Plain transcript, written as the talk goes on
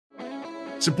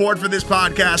Support for this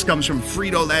podcast comes from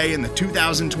Frito-Lay and the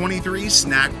 2023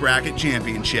 Snack Bracket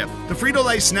Championship. The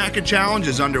Frito-Lay Snack Challenge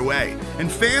is underway,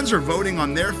 and fans are voting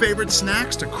on their favorite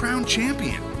snacks to crown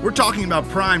champion. We're talking about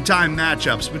prime-time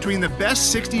matchups between the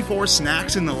best 64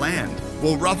 snacks in the land.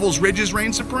 Will Ruffles Ridges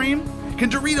reign supreme?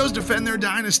 Can Doritos defend their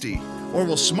dynasty? Or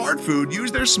will Smart Food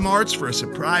use their smarts for a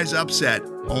surprise upset?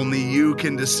 Only you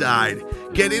can decide.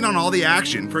 Get in on all the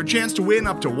action for a chance to win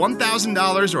up to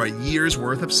 $1,000 or a year's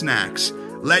worth of snacks.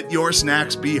 Let your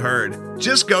snacks be heard.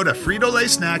 Just go to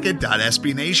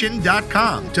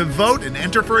fritolaysnacket.sbnation.com to vote and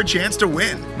enter for a chance to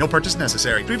win. No purchase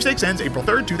necessary. Sweepstakes ends April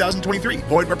 3rd, 2023.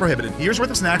 Void where prohibited. Year's worth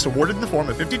of snacks awarded in the form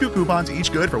of 52 coupons,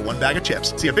 each good for one bag of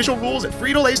chips. See official rules at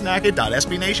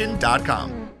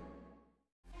fritolaysnacket.sbnation.com.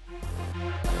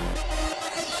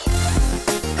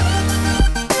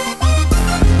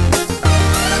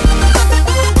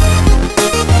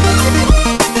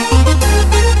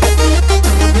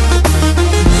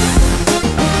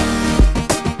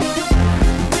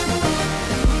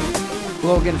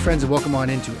 Hello again, friends, and welcome on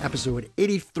into episode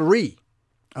 83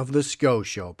 of the Scho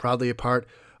Show, proudly a part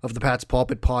of the Pat's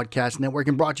Pulpit Podcast Network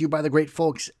and brought to you by the great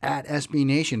folks at SB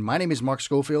Nation. My name is Mark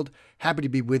Schofield. Happy to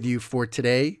be with you for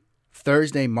today,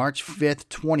 Thursday, March 5th,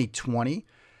 2020.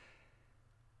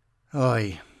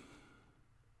 I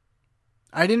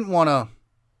didn't want to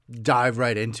dive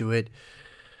right into it,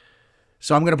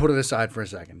 so I'm going to put it aside for a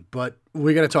second. But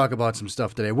we're going to talk about some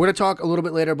stuff today. We're going to talk a little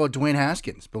bit later about Dwayne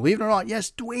Haskins. Believe it or not, yes,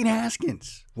 Dwayne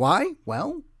Haskins. Why?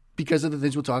 Well, because of the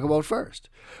things we'll talk about first.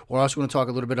 We're also going to talk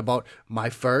a little bit about my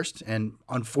first, and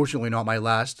unfortunately not my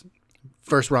last,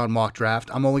 first-round mock draft.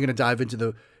 I'm only going to dive into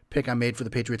the pick I made for the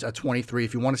Patriots at 23.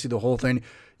 If you want to see the whole thing,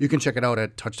 you can check it out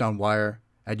at Touchdown Wire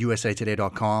at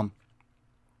usatoday.com.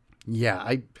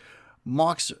 Yeah,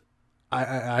 mocks,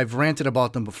 I've ranted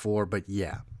about them before, but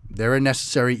yeah. They're a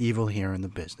necessary evil here in the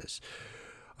business.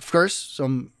 Of course,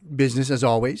 some business as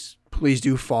always. Please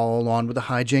do follow along with the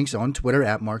hijinks on Twitter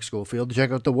at Mark Schofield to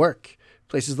check out the work.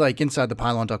 Places like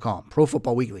InsideThePylon.com, Pro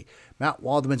Football Weekly, Matt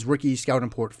Waldman's Rookie Scouting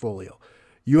Portfolio,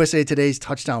 USA Today's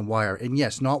Touchdown Wire, and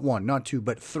yes, not one, not two,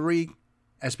 but three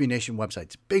SB Nation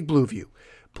websites. Big Blue View,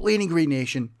 Bleeding Green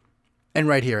Nation, and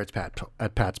right here at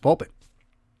Pat's Pulpit.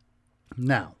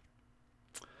 Now,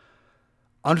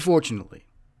 unfortunately,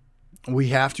 we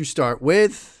have to start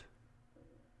with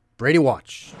Brady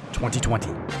Watch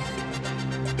 2020.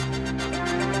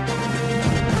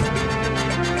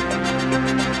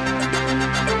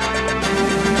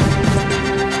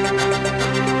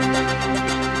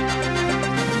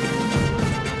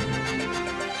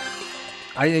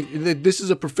 I think this is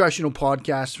a professional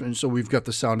podcast, and so we've got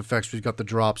the sound effects, we've got the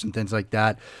drops and things like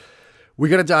that. We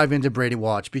got to dive into Brady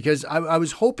Watch because I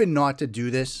was hoping not to do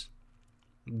this,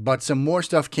 but some more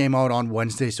stuff came out on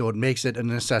Wednesday, so it makes it a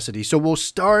necessity. So we'll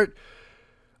start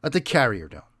at the Carrier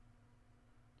Dome.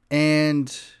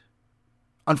 And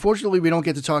unfortunately, we don't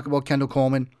get to talk about Kendall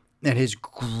Coleman and his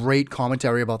great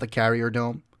commentary about the Carrier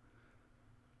Dome.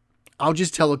 I'll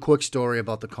just tell a quick story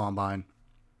about the Combine.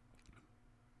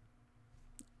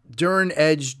 During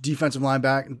Edge and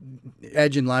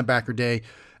linebacker day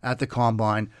at the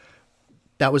Combine,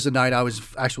 that was the night I was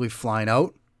actually flying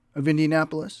out of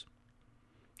Indianapolis.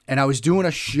 And I was doing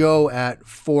a show at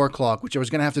 4 o'clock, which I was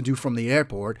going to have to do from the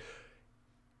airport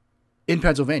in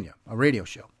Pennsylvania, a radio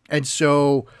show. And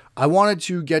so I wanted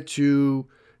to get to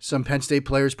some Penn State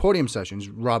players' podium sessions.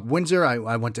 Rob Windsor,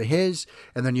 I went to his.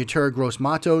 And then Yetur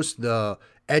Gross-Matos, the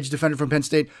edge defender from Penn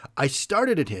State. I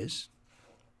started at his.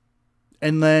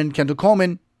 And then Kendall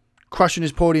Coleman, crushing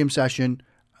his podium session.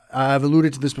 I've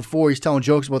alluded to this before. He's telling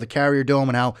jokes about the Carrier Dome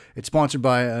and how it's sponsored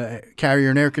by a Carrier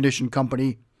and air conditioning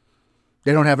company.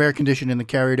 They don't have air conditioning in the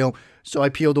Carrier Dome. So I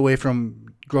peeled away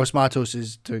from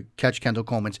Gross-Matos' to catch Kendall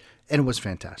Coleman's, and it was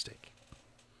fantastic.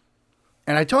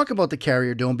 And I talk about the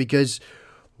Carrier Dome because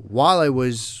while I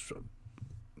was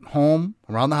home,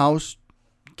 around the house,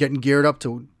 getting geared up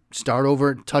to start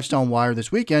over at Touchdown Wire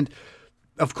this weekend,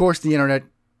 of course the internet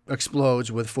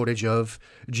explodes with footage of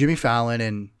Jimmy Fallon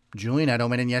and Julian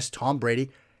Edelman and, yes, Tom Brady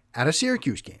at a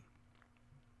Syracuse game.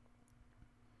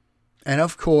 And,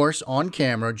 of course, on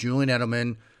camera, Julian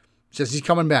Edelman says he's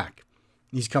coming back.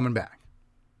 He's coming back.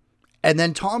 And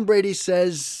then Tom Brady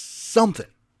says something.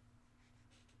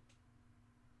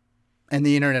 And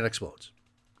the internet explodes.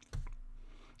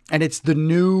 And it's the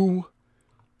new,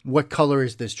 what color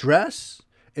is this dress?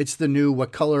 It's the new,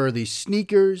 what color are these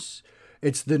sneakers?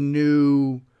 It's the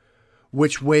new,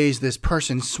 which way is this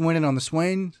person swinging on the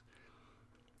swing?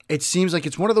 It seems like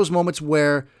it's one of those moments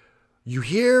where you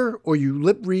hear or you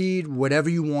lip read whatever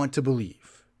you want to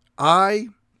believe.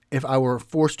 If I were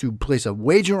forced to place a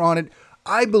wager on it,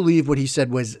 I believe what he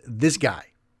said was this guy,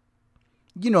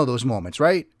 You know those moments,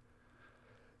 right?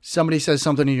 Somebody says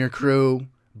something in your crew,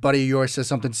 buddy of yours says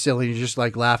something silly, and you just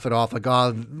like laugh it off, like,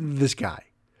 oh, this guy.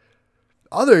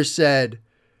 Others said,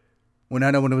 when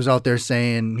Edelman was out there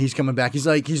saying he's coming back, he's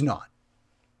like, he's not.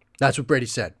 That's what Brady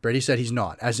said. Brady said he's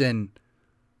not, as in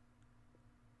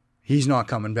he's not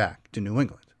coming back to New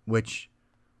England, which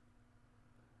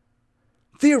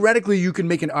theoretically you can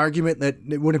make an argument that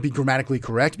it wouldn't be grammatically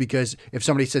correct, because if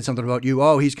somebody said something about you,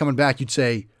 oh, he's coming back, you'd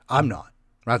say, I'm not,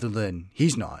 rather than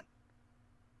he's not.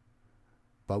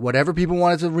 But whatever people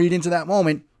wanted to read into that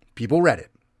moment, people read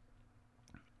it.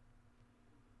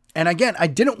 And again, I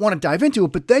didn't want to dive into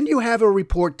it, but then you have a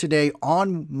report today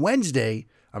on Wednesday.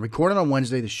 I'm recording on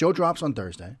Wednesday. The show drops on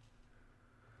Thursday.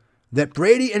 That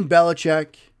Brady and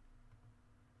Belichick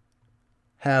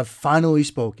have finally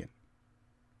spoken.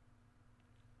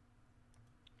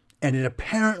 And it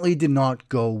apparently did not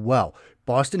go well.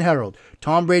 Boston Herald,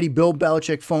 Tom Brady, Bill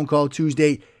Belichick phone call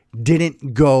Tuesday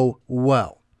didn't go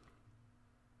well.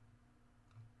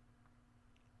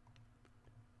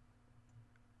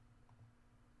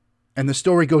 And the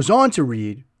story goes on to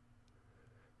read,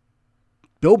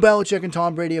 Bill Belichick and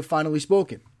Tom Brady have finally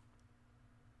spoken.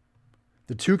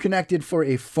 The two connected for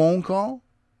a phone call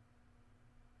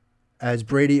as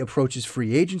Brady approaches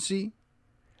free agency.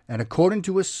 And according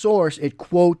to a source, it,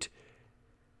 quote,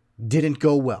 didn't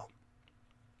go well.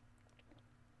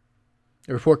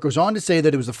 The report goes on to say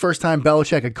that it was the first time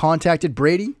Belichick had contacted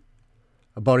Brady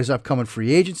about his upcoming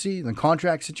free agency, the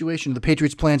contract situation, the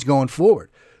Patriots' plans going forward.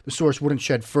 The source wouldn't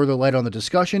shed further light on the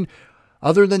discussion,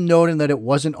 other than noting that it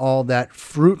wasn't all that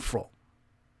fruitful.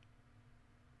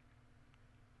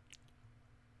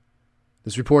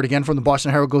 This report, again from the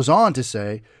Boston Herald, goes on to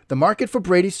say, the market for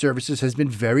Brady's services has been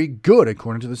very good,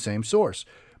 according to the same source.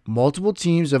 Multiple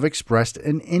teams have expressed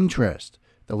an interest.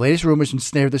 The latest rumors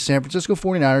ensnare the San Francisco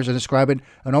 49ers and describe it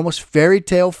an almost fairy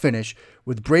tale finish,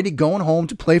 with Brady going home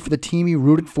to play for the team he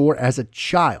rooted for as a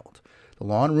child. The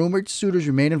long-rumored suitors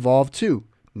remain involved too,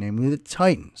 namely the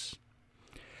Titans.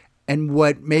 And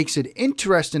what makes it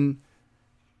interesting,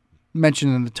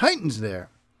 mentioning the Titans there,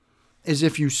 is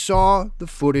if you saw the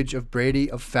footage of Brady,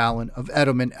 of Fallon, of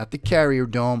Edelman at the Carrier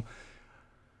Dome,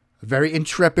 a very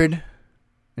intrepid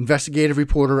investigative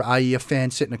reporter, i.e. a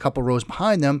fan sitting a couple rows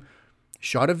behind them,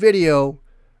 shot a video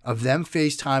of them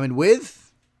FaceTiming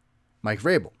with Mike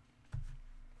Vrabel,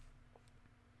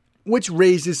 which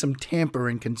raises some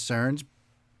tampering concerns,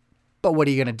 but what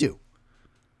are you going to do?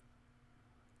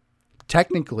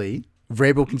 Technically,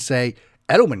 Vrabel can say,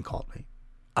 Edelman called me.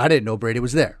 I didn't know Brady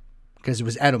was there, because it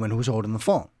was Edelman who was holding the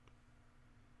phone.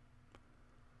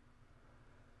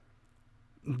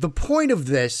 The point of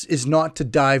this is not to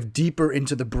dive deeper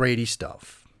into the Brady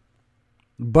stuff,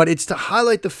 but it's to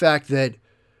highlight the fact that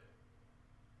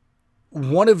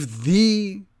one of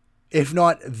the, if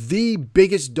not the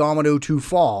biggest domino to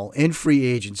fall in free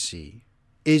agency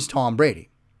is Tom Brady.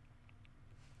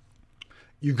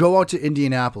 You go out to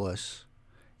Indianapolis,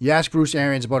 you ask Bruce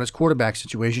Arians about his quarterback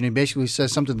situation, he basically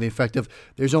says something to the effect of,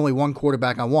 there's only one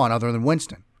quarterback I want other than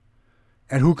Winston.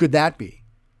 And who could that be?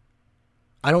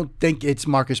 I don't think it's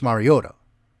Marcus Mariota.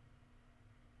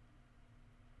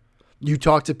 You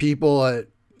talk to people at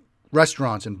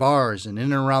restaurants and bars and in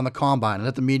and around the combine and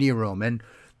at the media room, and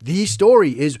the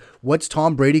story is, what's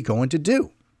Tom Brady going to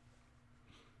do?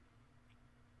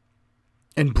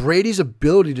 And Brady's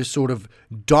ability to sort of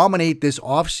dominate this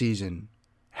offseason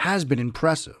has been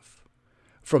impressive.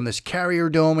 From this Carrier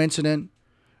Dome incident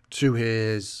to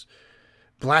his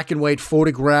black and white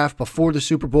photograph before the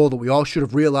Super Bowl that we all should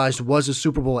have realized was a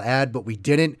Super Bowl ad, but we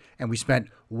didn't, and we spent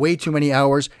way too many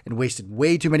hours and wasted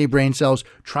way too many brain cells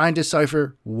trying to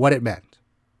decipher what it meant.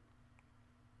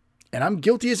 And I'm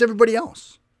guilty as everybody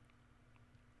else.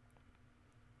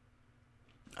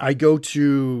 I go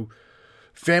to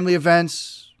family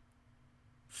events,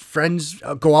 friends,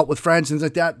 go out with friends, things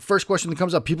like that. First question that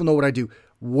comes up, people know what I do.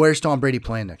 Where's Tom Brady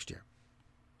playing next year?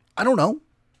 I don't know.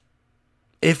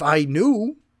 If I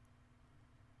knew,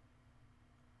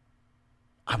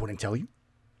 I wouldn't tell you.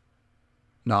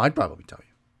 No, I'd probably tell you.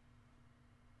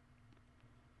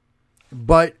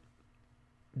 But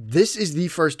this is the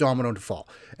first domino to fall.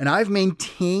 And I've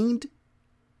maintained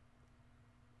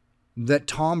that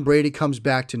Tom Brady comes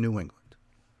back to New England.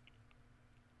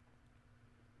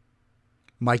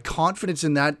 My confidence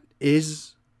in that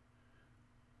is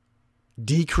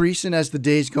decreasing as the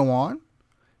days go on,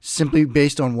 simply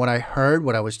based on what I heard,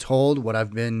 what I was told, what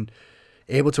I've been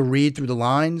able to read through the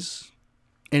lines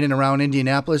in and around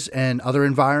Indianapolis and other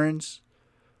environs.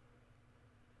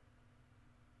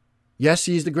 Yes,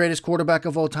 he's the greatest quarterback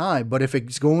of all time, but if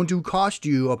it's going to cost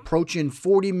you approaching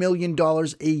 $40 million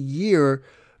a year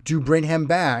to bring him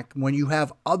back when you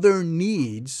have other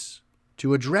needs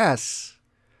to address,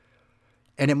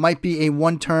 and it might be a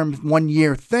one-term,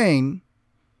 one-year thing,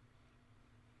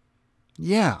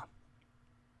 yeah.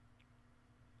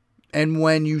 And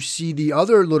when you see the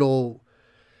other little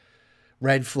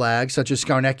red flags, such as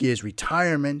Skarneckia's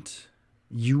retirement,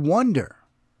 you wonder.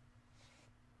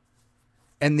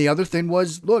 And the other thing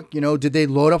was, look, did they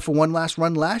load up for one last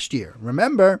run last year?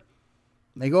 Remember,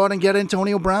 they go out and get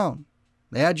Antonio Brown.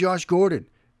 They had Josh Gordon,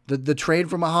 the trade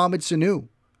for Mohamed Sanu.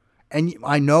 And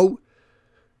I know,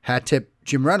 hat tip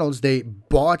Jim Reynolds, they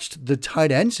botched the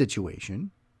tight end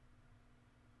situation.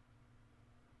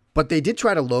 But they did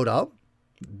try to load up.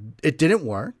 It didn't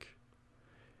work.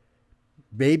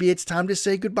 Maybe it's time to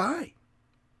say goodbye.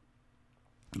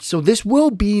 So this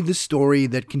will be the story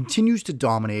that continues to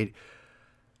dominate.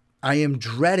 I am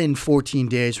dreading 14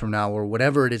 days from now, or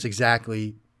whatever it is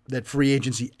exactly, that free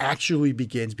agency actually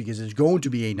begins, because it's going to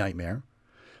be a nightmare.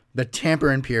 The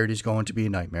tampering period is going to be a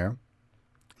nightmare.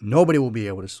 Nobody will be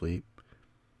able to sleep.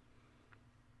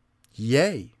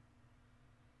 Yay.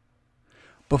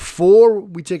 Before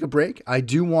we take a break, I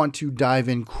do want to dive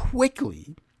in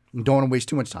quickly. Don't want to waste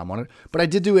too much time on it. But I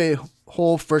did do a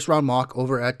whole first round mock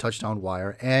over at Touchdown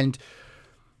Wire. And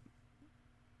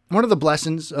one of the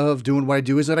blessings of doing what I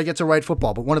do is that I get to write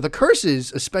football. But one of the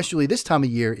curses, especially this time of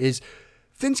year, is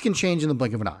things can change in the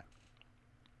blink of an eye.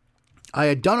 I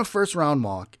had done a first round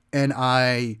mock, and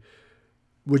I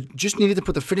just needed to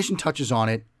put the finishing touches on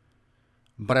it.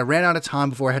 But I ran out of time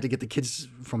before I had to get the kids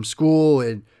from school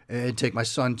and take my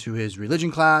son to his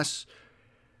religion class.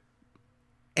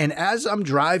 And as I'm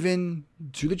driving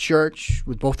to the church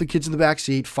with both the kids in the back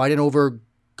seat, fighting over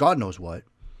God knows what,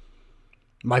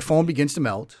 my phone begins to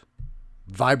melt,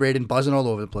 vibrating, buzzing all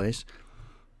over the place.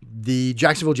 The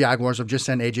Jacksonville Jaguars have just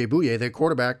sent A.J. Bouye, their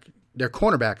cornerback,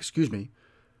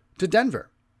 to Denver.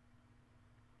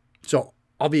 So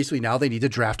obviously now they need to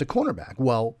draft a cornerback.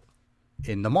 Well,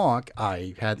 in the mock,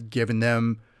 I had given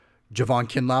them Javon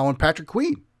Kinlaw and Patrick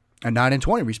Queen at 9 and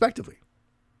 20, respectively.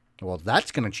 Well,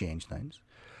 that's going to change things.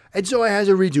 And so I had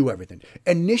to redo everything.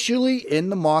 Initially, in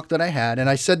the mock that I had, and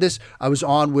I said this, I was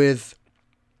on with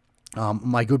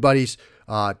my good buddies,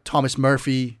 Thomas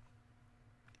Murphy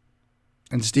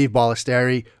and Steve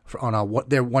Ballesteri on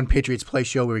their One Patriots Play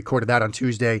show. We recorded that on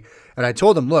Tuesday. And I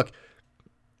told them, look,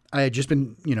 I had just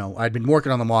been, I'd been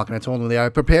working on the mock, and I told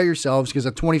them, prepare yourselves, because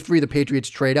at 23, the Patriots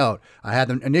trade out. I had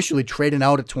them initially trading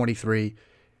out at 23,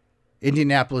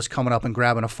 Indianapolis coming up and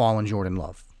grabbing a fallen Jordan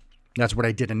Love. That's what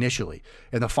I did initially.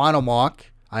 In the final mock,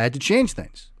 I had to change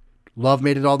things. Love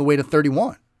made it all the way to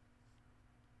 31.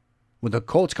 With the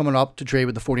Colts coming up to trade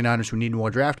with the 49ers, who need more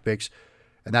draft picks,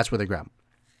 and that's where they grab them.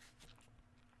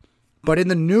 But in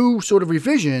the new sort of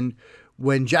revision,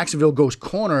 when Jacksonville goes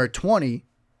corner at 20,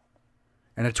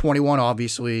 and at 21,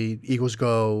 obviously, Eagles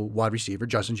go wide receiver,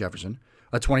 Justin Jefferson.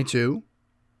 At 22,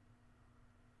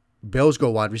 Bills go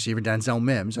wide receiver, Denzel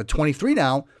Mims. At 23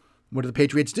 now, what do the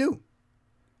Patriots do?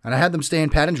 And I had them stay in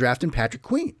pat and draft in Patrick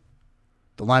Queen,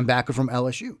 the linebacker from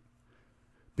LSU.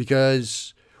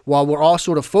 Because while we're all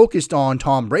sort of focused on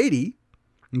Tom Brady,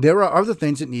 there are other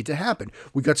things that need to happen.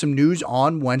 We got some news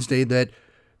on Wednesday that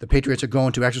the Patriots are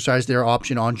going to exercise their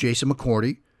option on Jason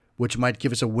McCourty, which might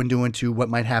give us a window into what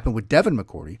might happen with Devin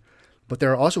McCourty. But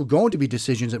there are also going to be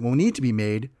decisions that will need to be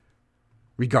made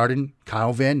regarding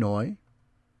Kyle Van Noy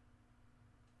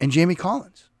and Jamie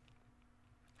Collins.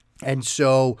 And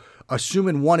so,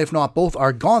 assuming one, if not both,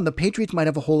 are gone, the Patriots might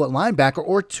have a hole at linebacker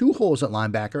or two holes at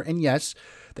linebacker. And yes,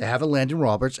 they have a Landon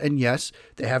Roberts. And yes,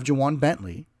 they have Juwan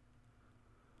Bentley.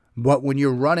 But when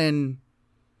you're running,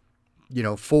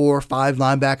 4 or 5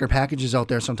 linebacker packages out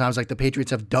there, sometimes like the Patriots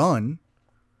have done,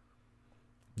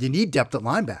 you need depth at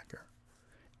linebacker.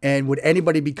 And would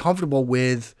anybody be comfortable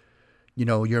with,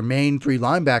 your main 3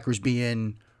 linebackers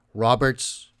being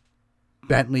Roberts,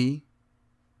 Bentley,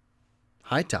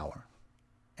 Hightower?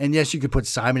 And yes, you could put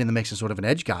Simon in the mix as sort of an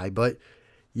edge guy, but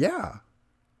yeah,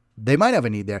 they might have a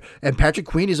need there. And Patrick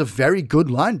Queen is a very good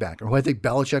linebacker who I think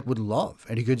Belichick would love.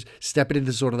 And he could step it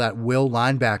into sort of that will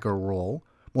linebacker role,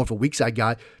 more of a weak side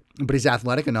guy, but he's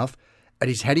athletic enough and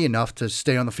he's heady enough to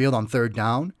stay on the field on third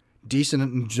down, decent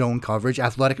in zone coverage,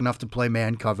 athletic enough to play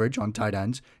man coverage on tight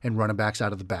ends and running backs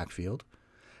out of the backfield.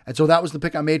 And so that was the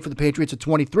pick I made for the Patriots at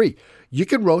 23. You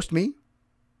could roast me.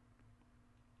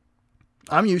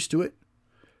 I'm used to it.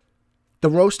 The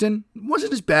roasting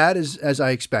wasn't as bad as I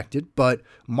expected, but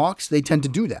mocks, they tend to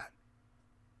do that.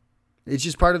 It's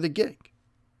just part of the gig.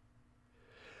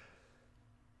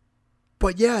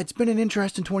 But yeah, it's been an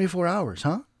interesting 24 hours,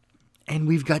 huh? And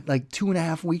we've got like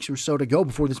 2.5 weeks or so to go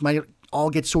before this might all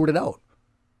get sorted out.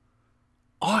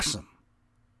 Awesome.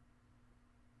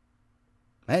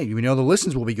 Hey, you know the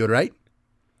listens will be good, right?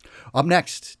 Up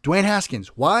next, Dwayne Haskins.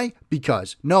 Why?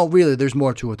 Because. No, really, there's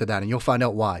more to it than that, and you'll find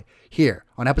out why here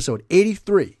on episode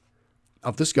 83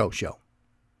 of The Scho Show.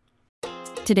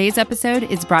 Today's episode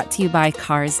is brought to you by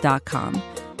Cars.com.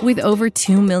 With over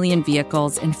 2 million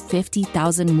vehicles and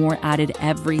 50,000 more added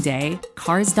every day,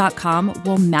 Cars.com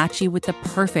will match you with the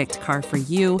perfect car for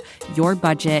you, your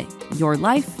budget, your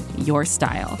life, your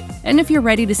style. And if you're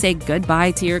ready to say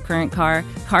goodbye to your current car,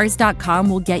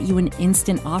 Cars.com will get you an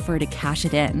instant offer to cash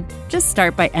it in. Just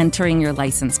start by entering your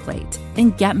license plate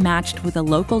and get matched with a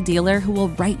local dealer who will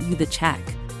write you the check.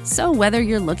 So whether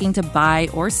you're looking to buy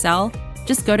or sell,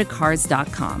 just go to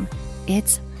Cars.com.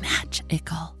 It's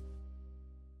magical.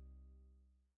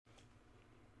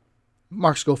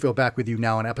 Mark Schofield back with you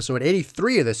now on episode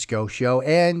 83 of The Scho Show.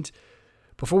 And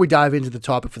before we dive into the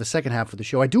topic for the second half of the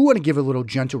show, I do want to give a little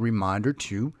gentle reminder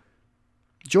to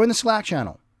join the Slack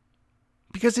channel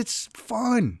because it's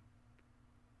fun.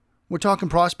 We're talking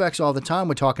prospects all the time.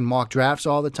 We're talking mock drafts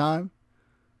all the time.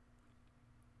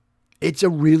 It's a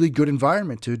really good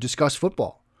environment to discuss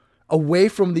football away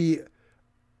from the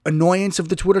annoyance of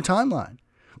the Twitter timeline.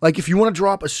 Like if you want to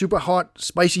drop a super hot,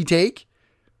 spicy take,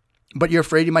 but you're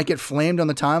afraid you might get flamed on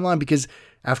the timeline because,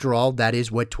 after all, that is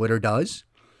what Twitter does,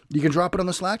 you can drop it on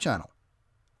the Slack channel.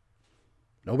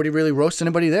 Nobody really roasts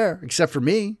anybody there except for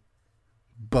me,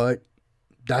 but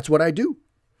that's what I do.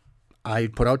 I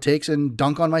put out takes and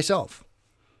dunk on myself.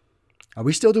 Are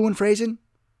we still doing phrasing?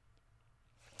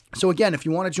 So again, if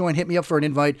you want to join, hit me up for an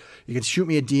invite. You can shoot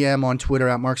me a DM on Twitter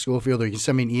at Mark Schofield, or you can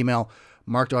send me an email,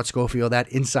 mark.schofield at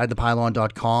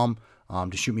insidethepylon.com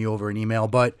to shoot me over an email.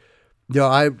 But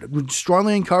I would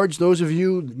strongly encourage those of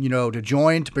you, to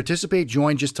join, to participate,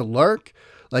 join just to lurk.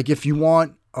 Like if you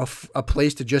want a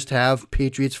place to just have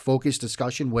Patriots-focused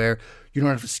discussion where you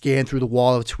don't have to scan through the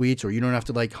wall of tweets or you don't have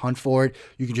to hunt for it.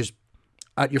 You can just,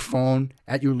 at your phone,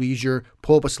 at your leisure,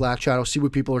 pull up a Slack channel, see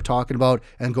what people are talking about,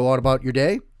 and go out about your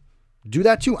day. Do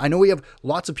that too. I know we have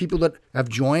lots of people that have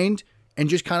joined and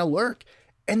just kind of lurk,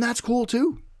 and that's cool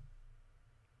too.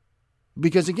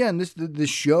 Because again, this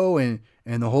show and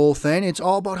the whole thing, it's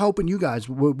all about helping you guys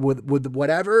with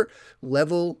whatever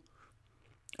level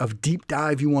of deep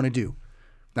dive you want to do.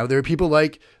 Now, there are people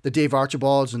like the Dave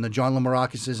Archibalds and the John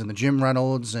Lamaracuses and the Jim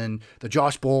Reynolds and the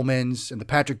Josh Bowmans and the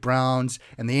Patrick Browns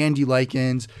and the Andy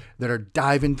Likens that are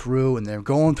diving through and they're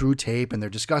going through tape and they're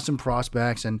discussing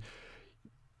prospects and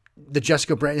the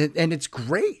Jessica Brand, and it's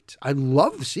great. I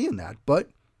love seeing that, but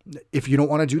if you don't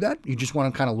want to do that, you just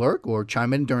want to kind of lurk or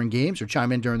chime in during games or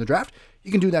chime in during the draft,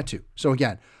 you can do that too. So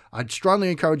again, I'd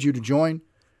strongly encourage you to join.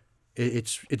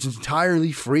 It's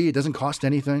entirely free. It doesn't cost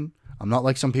anything. I'm not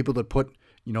like some people that put,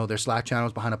 their Slack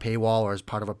channels behind a paywall or as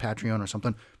part of a Patreon or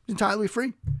something. It's entirely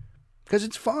free because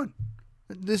it's fun.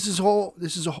 This is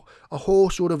a whole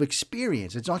sort of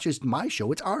experience. It's not just my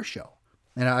show, it's our show.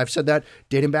 And I've said that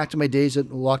dating back to my days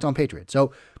at Locked On Patriots.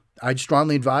 So I'd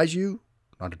strongly advise you,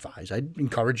 I'd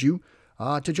encourage you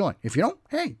to join. If you don't,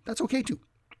 hey, that's okay too.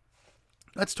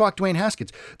 Let's talk Dwayne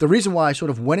Haskins. The reason why I sort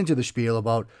of went into the spiel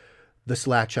about the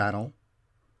Slack channel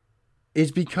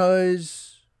is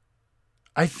because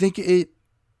I think the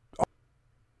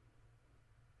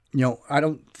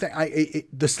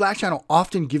Slack channel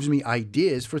often gives me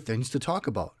ideas for things to talk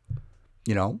about.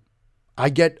 I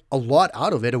get a lot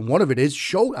out of it, and one of it is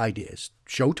show ideas,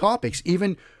 show topics,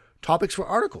 even topics for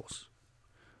articles.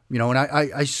 And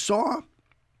I saw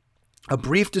a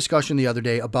brief discussion the other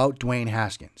day about Dwayne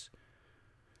Haskins.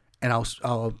 And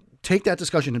I'll take that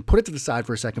discussion and put it to the side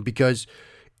for a second because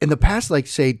in the past,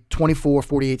 24,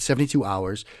 48, 72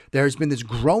 hours, there has been this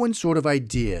growing sort of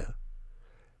idea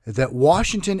that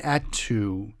Washington at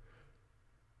 2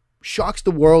 shocks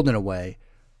the world in a way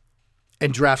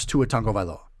and drafts Tua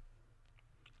Tagovailoa.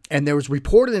 And there was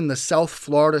reported in the South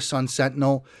Florida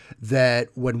Sun-Sentinel that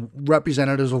when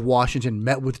representatives of Washington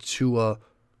met with Tua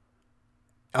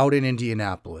out in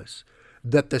Indianapolis,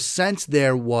 that the sense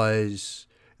there was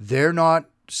they're not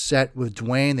set with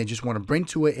Dwayne. They just want to bring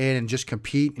Tua in and just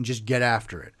compete and just get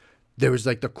after it. There was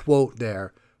the quote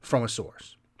there from a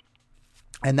source.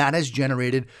 And that has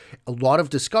generated a lot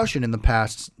of discussion in the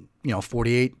past,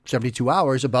 48, 72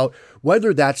 hours about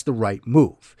whether that's the right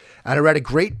move. And I read a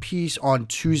great piece on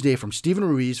Tuesday from Stephen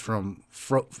Ruiz from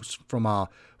For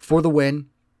the Win,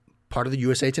 part of the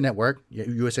USA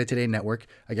Today Network,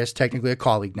 I guess technically a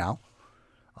colleague now,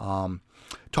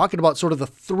 talking about sort of the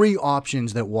 3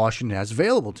 options that Washington has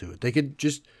available to it. They could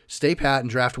just stay pat and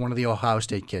draft one of the Ohio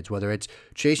State kids, whether it's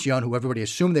Chase Young, who everybody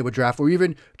assumed they would draft, or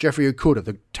even Jeffrey Okudah,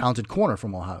 the talented corner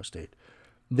from Ohio State.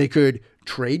 They could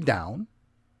trade down,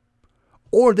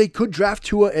 or they could draft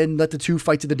Tua and let the 2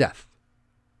 fight to the death.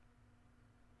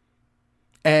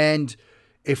 And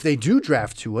if they do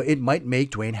draft Tua, it might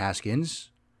make Dwayne Haskins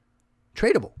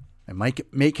tradable. It might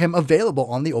make him available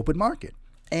on the open market.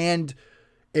 And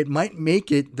it might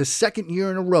make it the second year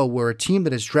in a row where a team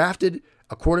that has drafted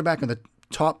a quarterback in the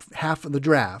top half of the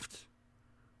draft,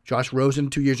 Josh Rosen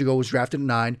 2 years ago was drafted at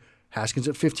 9, Haskins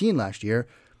at 15 last year.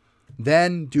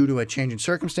 Then, due to a change in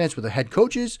circumstance with the head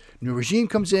coaches, new regime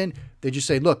comes in, they just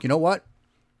say, look, you know what?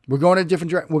 We're going in a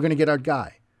different direction. We're going to get our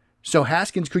guy. So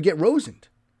Haskins could get Rosened.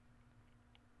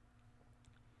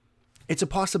 It's a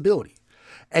possibility.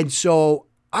 And so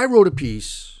I wrote a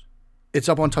piece. It's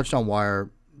up on Touchdown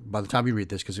Wire by the time you read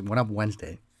this because it went up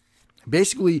Wednesday.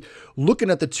 Basically looking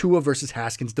at the Tua versus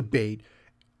Haskins debate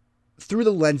through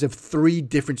the lens of 3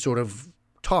 different sort of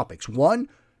topics. 1,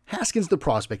 Haskins the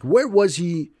prospect. Where was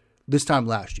he this time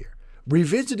last year?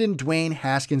 Revisiting Dwayne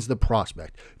Haskins the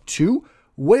prospect. 2,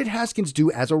 what did Haskins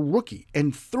do as a rookie?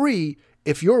 And 3,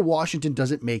 if you're Washington,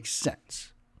 does it make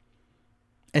sense?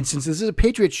 And since this is a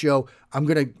Patriots show, I'm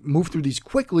going to move through these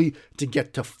quickly to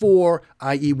get to 4,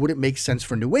 i.e. would it make sense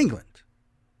for New England?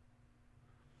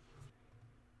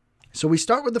 So we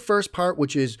start with the first part,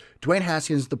 which is Dwayne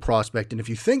Haskins, the prospect. And if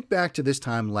you think back to this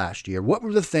time last year, what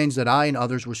were the things that I and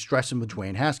others were stressing with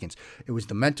Dwayne Haskins? It was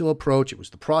the mental approach. It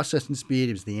was the processing speed.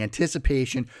 It was the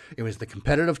anticipation. It was the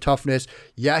competitive toughness.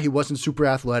 Yeah, he wasn't super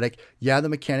athletic. Yeah, the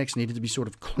mechanics needed to be sort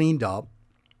of cleaned up.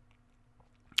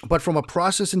 But from a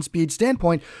process and speed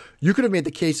standpoint, you could have made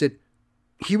the case that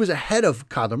he was ahead of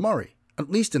Kyler Murray, at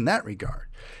least in that regard.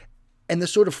 And the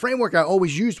sort of framework I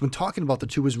always used when talking about the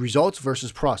two was results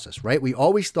versus process, right? We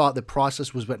always thought that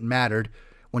process was what mattered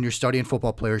when you're studying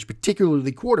football players,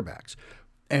 particularly quarterbacks.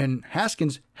 And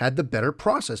Haskins had the better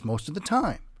process most of the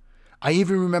time. I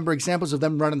even remember examples of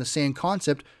them running the same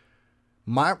concept.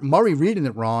 Murray reading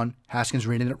it wrong, Haskins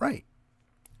reading it right.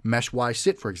 Mesh Y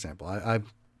sit, for example. I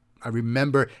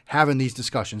remember having these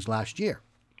discussions last year.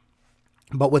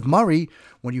 But with Murray,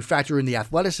 when you factor in the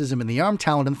athleticism and the arm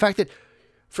talent and the fact that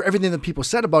for everything that people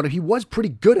said about him, he was pretty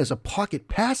good as a pocket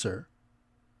passer.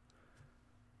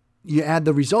 You add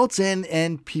the results in,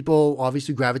 and people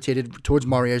obviously gravitated towards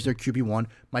Murray as their QB1,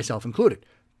 myself included.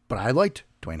 But I liked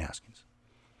Dwayne Haskins.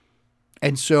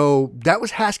 And so that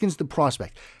was Haskins, the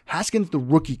prospect. Haskins, the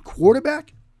rookie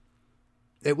quarterback,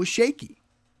 it was shaky.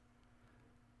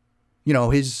 You know,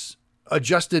 his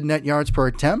adjusted net yards per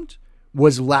attempt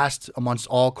was last amongst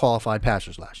all qualified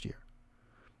passers last year.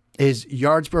 His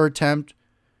yards per attempt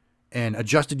and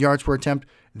adjusted yards per attempt,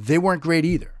 they weren't great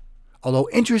either. Although,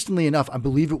 interestingly enough, I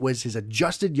believe it was his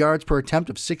adjusted yards per attempt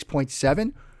of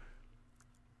 6.7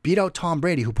 beat out Tom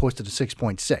Brady, who posted a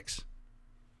 6.6.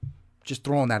 Just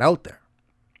throwing that out there.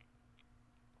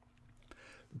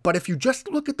 But if you just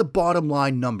look at the bottom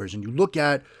line numbers and you look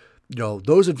at, you know,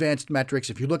 those advanced metrics,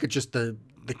 if you look at just the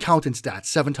counting stats,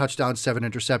 7 touchdowns, 7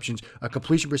 interceptions, a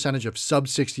completion percentage of sub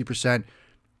 60%,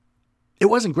 it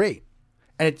wasn't great.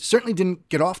 And it certainly didn't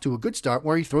get off to a good start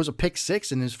where he throws a pick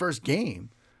 6 in his first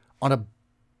game on a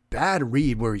bad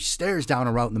read where he stares down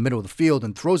a route in the middle of the field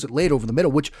and throws it late over the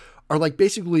middle, which are like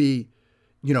basically,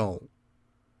 you know,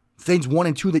 things 1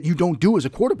 and 2 that you don't do as a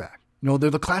quarterback. You know, they're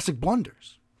the classic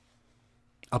blunders.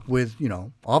 Up with, you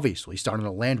know, obviously starting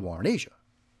a land war in Asia.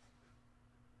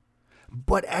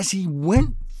 But as he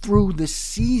went through the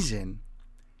season,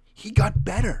 he got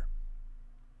better.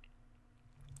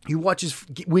 You watch his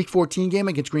Week 14 game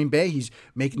against Green Bay, he's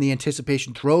making the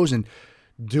anticipation throws and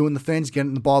doing the things,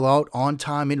 getting the ball out on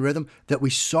time, in rhythm, that we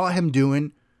saw him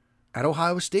doing at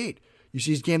Ohio State. You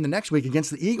see his game the next week against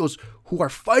the Eagles, who are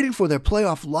fighting for their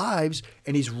playoff lives,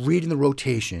 and he's reading the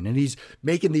rotation, and he's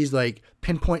making these like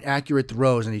pinpoint accurate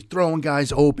throws, and he's throwing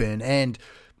guys open, and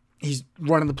he's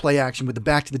running the play action with the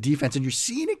back to the defense, and you're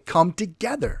seeing it come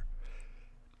together.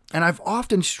 And I've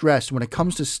often stressed when it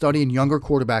comes to studying younger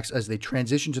quarterbacks as they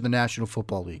transition to the National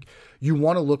Football League, you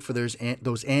want to look for those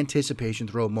anticipation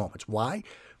throw moments. Why?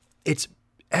 It's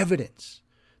evidence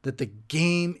that the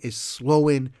game is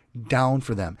slowing down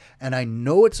for them. And I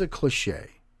know it's a cliche,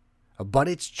 but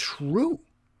it's true.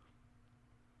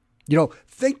 You know,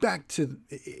 think back to,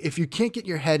 if you can't get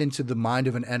your head into the mind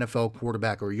of an NFL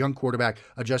quarterback or a young quarterback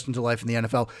adjusting to life in the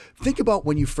NFL, think about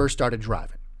when you first started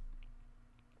driving.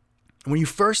 When you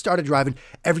first started driving,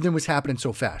 everything was happening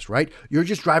so fast, right? You're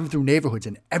just driving through neighborhoods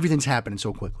and everything's happening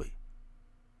so quickly.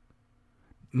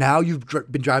 Now you've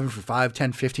been driving for 5,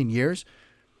 10, 15 years.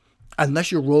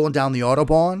 Unless you're rolling down the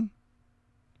Autobahn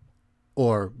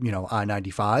or, you know,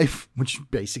 I-95, which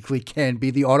basically can be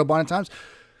the Autobahn at times,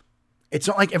 it's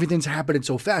not like everything's happening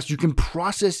so fast. You can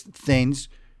process things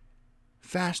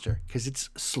faster because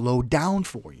it's slowed down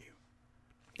for you.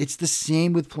 It's the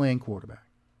same with playing quarterback.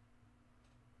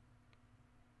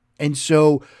 And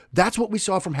so that's what we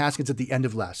saw from Haskins at the end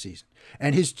of last season.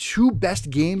 And his two best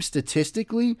games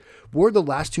statistically were the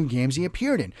last two games he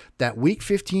appeared in. That Week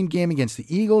 15 game against the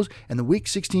Eagles and the Week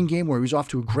 16 game where he was off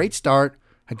to a great start,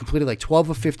 had completed like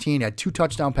 12 of 15, had 2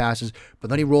 touchdown passes,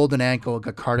 but then he rolled an ankle,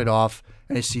 got carted off,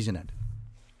 and his season ended.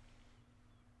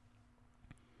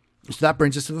 So that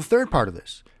brings us to the third part of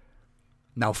this.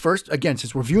 Now, first, again,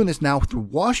 since we're viewing this now through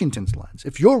Washington's lens,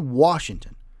 if you're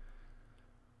Washington,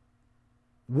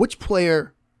 which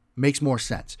player makes more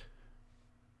sense?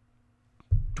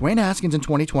 Dwayne Haskins in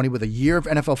 2020 with a year of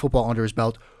NFL football under his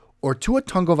belt, or Tua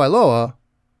Tagovailoa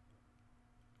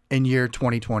in year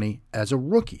 2020 as a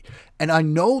rookie? And I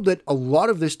know that a lot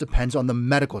of this depends on the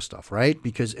medical stuff, right?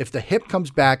 Because if the hip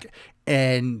comes back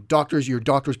and your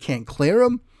doctors can't clear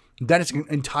him, then it's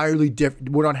entirely different.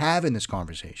 We're not having this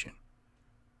conversation.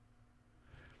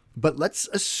 But let's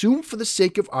assume for the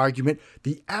sake of argument,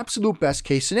 the absolute best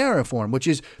case scenario for him, which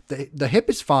is the hip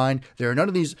is fine. There are none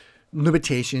of these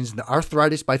limitations. The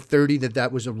arthritis by 30,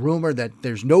 that was a rumor, that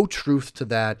there's no truth to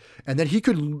that. And that he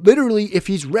could literally, if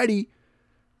he's ready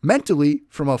mentally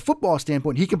from a football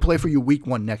standpoint, he can play for you week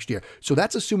 1 next year. So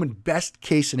that's assuming best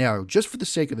case scenario, just for the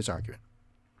sake of this argument.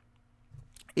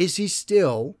 Is he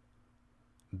still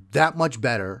that much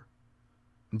better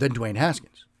than Dwayne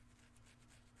Haskins?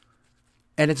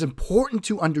 And it's important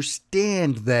to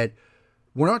understand that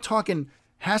we're not talking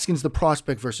Haskins the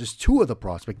prospect versus Tua the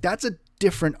prospect. That's a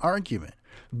different argument,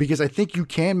 because I think you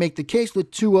can make the case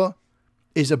that Tua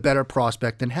is a better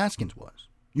prospect than Haskins was.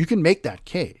 You can make that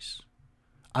case.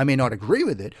 I may not agree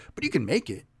with it, but you can make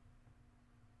it.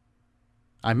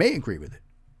 I may agree with it,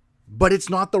 but it's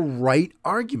not the right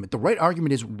argument. The right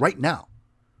argument is right now.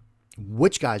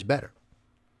 Which guy's better?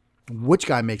 Which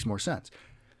guy makes more sense?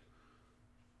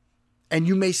 And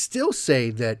you may still say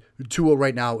that Tua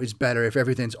right now is better, if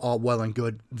everything's all well and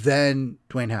good, than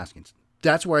Dwayne Haskins.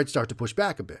 That's where I'd start to push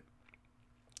back a bit,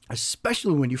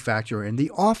 especially when you factor in the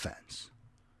offense.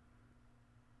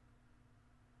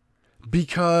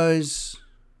 Because,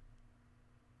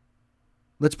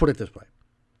 let's put it this way.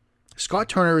 Scott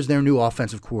Turner is their new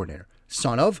offensive coordinator,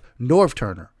 son of Norv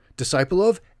Turner, disciple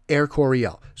of Air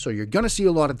Coryell. So you're going to see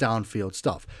a lot of downfield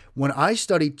stuff. When I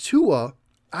study Tua,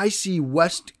 I see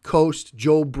West Coast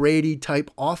Joe Brady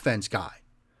type offense guy.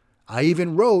 I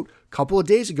even wrote a couple of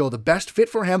days ago, the best fit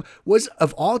for him was,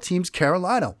 of all teams,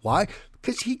 Carolina. Why?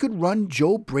 Because he could run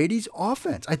Joe Brady's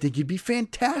offense. I think he'd be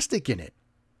fantastic in it.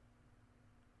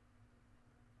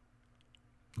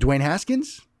 Dwayne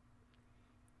Haskins?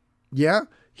 Yeah,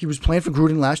 he was playing for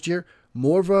Gruden last year.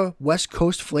 More of a West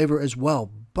Coast flavor as well.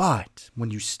 But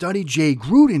when you study Jay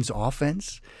Gruden's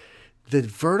offense, the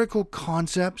vertical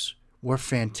concepts were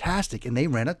fantastic, and they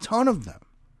ran a ton of them.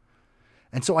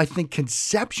 And so I think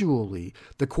conceptually,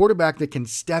 the quarterback that can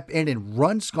step in and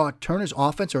run Scott Turner's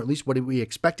offense, or at least what we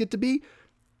expect it to be,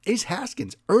 is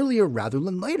Haskins, earlier rather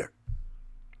than later.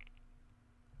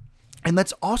 And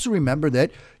let's also remember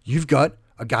that you've got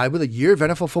a guy with a year of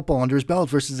NFL football under his belt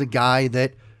versus a guy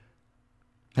that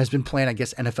has been playing, I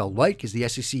guess, NFL light, because the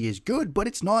SEC is good, but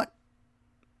it's not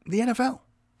the NFL.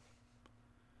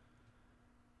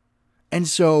 And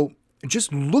so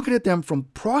just looking at them from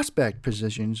prospect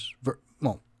positions,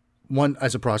 well, one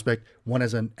as a prospect, one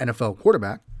as an NFL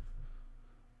quarterback,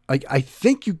 I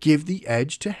think you give the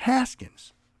edge to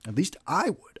Haskins. At least I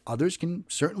would. Others can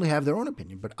certainly have their own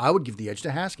opinion, but I would give the edge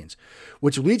to Haskins,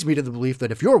 which leads me to the belief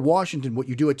that if you're Washington, what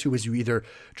you do it to is you either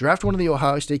draft one of the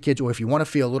Ohio State kids, or if you want to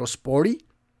feel a little sporty,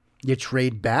 you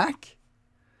trade back,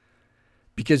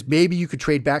 because maybe you could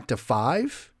trade back to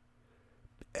 5.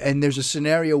 And there's a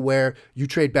scenario where you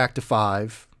trade back to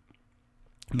 5.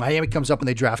 Miami comes up and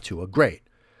they draft Tua. Great.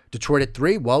 Detroit at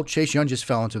 3. Well, Chase Young just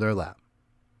fell into their lap.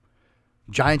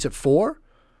 Giants at 4.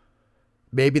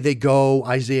 Maybe they go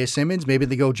Isaiah Simmons. Maybe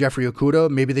they go Jeffrey Okudah.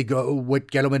 Maybe they go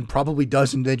what Gettleman probably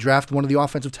does, and they draft one of the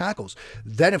offensive tackles.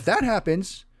 Then if that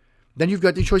happens, then you've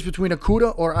got the choice between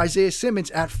Okudah or Isaiah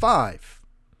Simmons at 5.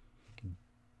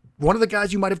 One of the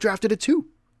guys you might have drafted at 2.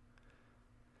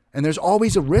 And there's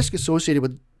always a risk associated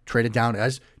with trading down.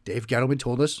 As Dave Gettleman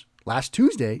told us last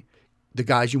Tuesday, the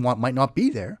guys you want might not be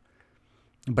there.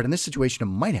 But in this situation,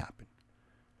 it might happen.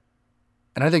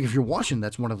 And I think if you're Washington,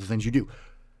 that's one of the things you do.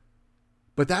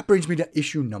 But that brings me to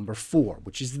issue number 4,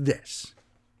 which is this.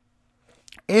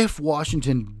 If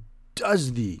Washington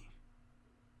does the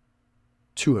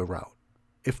Tua route,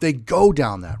 if they go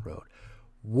down that road,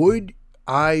 would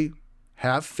I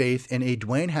have faith in a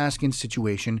Dwayne Haskins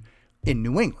situation in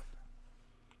New England?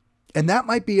 And that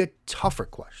might be a tougher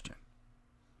question,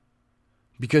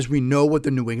 because we know what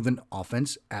the New England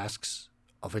offense asks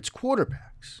of its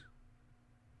quarterbacks.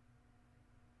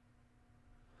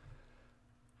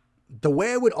 the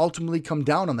way I would ultimately come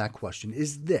down on that question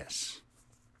is this.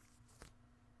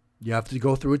 You have to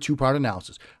go through a two-part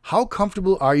analysis. How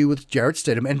comfortable are you with Jarrett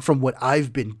Stidham? And from what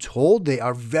I've been told, they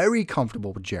are very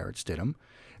comfortable with Jarrett Stidham.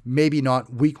 Maybe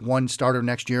not week 1 starter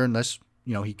next year unless,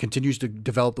 he continues to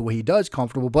develop the way he does,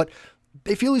 comfortable, but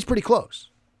they feel he's pretty close.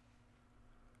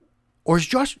 Or is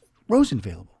Josh Rosen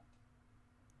available?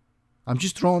 I'm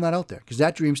just throwing that out there because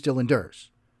that dream still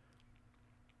endures.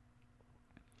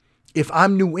 If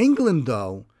I'm New England,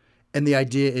 though, and the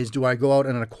idea is, do I go out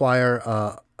and acquire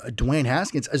Dwayne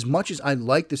Haskins? As much as I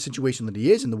like the situation that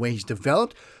he is and the way he's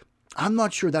developed, I'm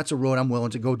not sure that's a road I'm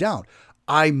willing to go down.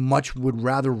 I much would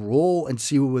rather roll and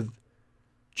see with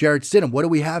Jarrett Stidham. What do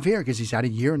we have here? Because he's had a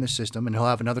year in the system, and he'll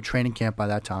have another training camp by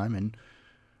that time, and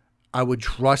I would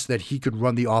trust that he could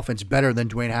run the offense better than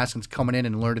Dwayne Haskins coming in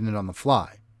and learning it on the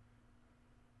fly.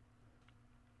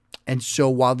 And so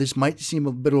while this might seem a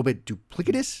little bit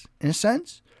duplicitous in a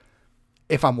sense,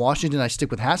 if I'm Washington, I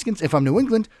stick with Haskins. If I'm New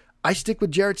England, I stick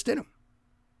with Jarrett Stidham.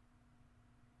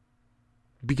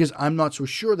 Because I'm not so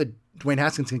sure that Dwayne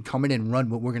Haskins can come in and run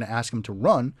what we're going to ask him to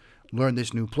run, learn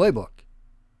this new playbook.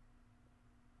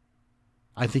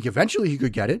 I think eventually he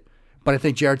could get it, but I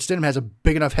think Jarrett Stidham has a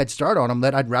big enough head start on him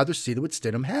that I'd rather see what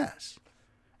Stidham has.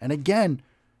 And again,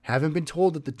 having been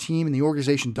told that the team and the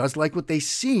organization does like what they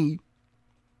see,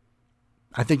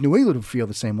 I think New England would feel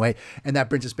the same way. And that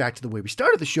brings us back to the way we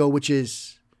started the show, which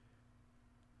is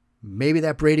maybe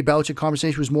that Brady Belichick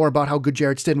conversation was more about how good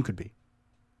Jarrett Stidham could be.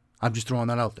 I'm just throwing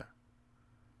that out there.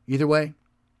 Either way,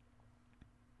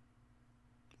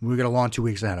 we've got a long 2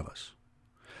 weeks ahead of us.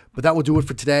 But that will do it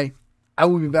for today. I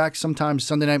will be back sometime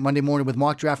Sunday night, Monday morning with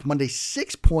Mock Draft Monday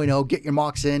 6.0. Get your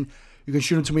mocks in. You can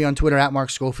shoot them to me on Twitter at Mark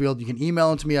Schofield. You can email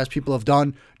them to me as people have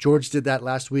done. George did that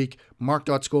last week.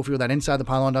 Mark.Schofield at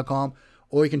InsideThePylon.com.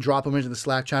 Or you can drop them into the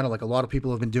Slack channel like a lot of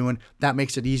people have been doing. That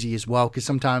makes it easy as well, because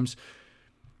sometimes,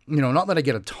 not that I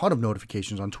get a ton of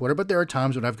notifications on Twitter, but there are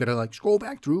times when I've got to scroll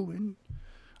back through, and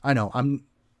I know,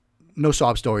 no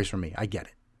sob stories from me. I get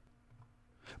it.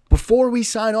 Before we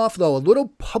sign off, though, a little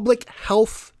public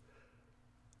health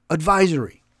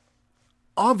advisory.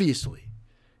 Obviously,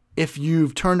 if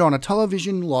you've turned on a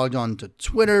television, logged on to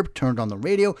Twitter, turned on the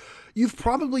radio, you've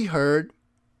probably heard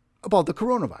about the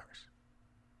coronavirus.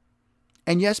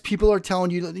 And yes, people are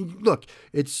telling you, look,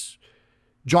 it's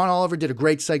John Oliver did a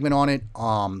great segment on it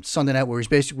Sunday night where he's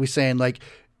basically saying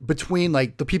between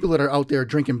the people that are out there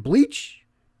drinking bleach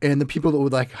and the people that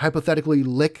would hypothetically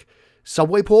lick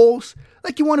subway poles,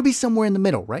 you want to be somewhere in the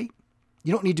middle, right?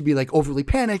 You don't need to be overly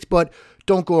panicked, but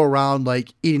don't go around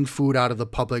eating food out of the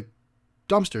public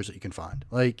dumpsters that you can find.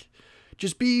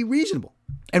 Just be reasonable.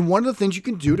 And one of the things you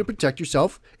can do to protect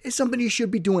yourself is something you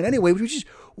should be doing anyway, which is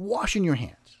washing your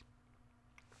hands.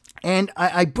 And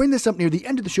I bring this up near the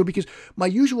end of the show because my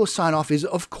usual sign-off is,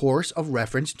 of course, a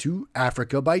reference to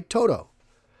Africa by Toto.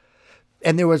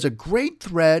 And there was a great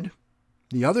thread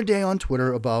the other day on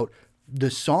Twitter about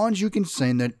the songs you can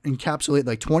sing that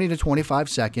encapsulate 20 to 25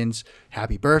 seconds,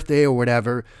 happy birthday or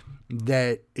whatever,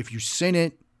 that if you sing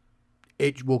it,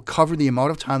 it will cover the amount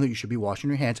of time that you should be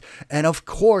washing your hands. And, of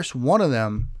course, one of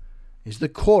them is the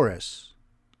chorus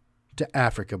to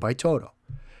Africa by Toto.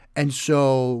 And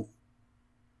so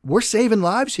we're saving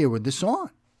lives here with this song.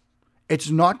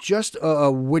 It's not just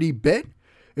a witty bit.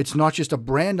 It's not just a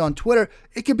brand on Twitter.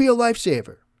 It could be a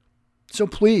lifesaver. So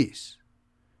please,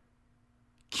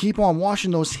 keep on washing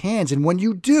those hands. And when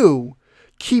you do,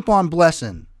 keep on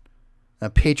blessing the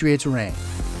Patriots reign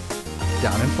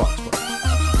down in Foxborough.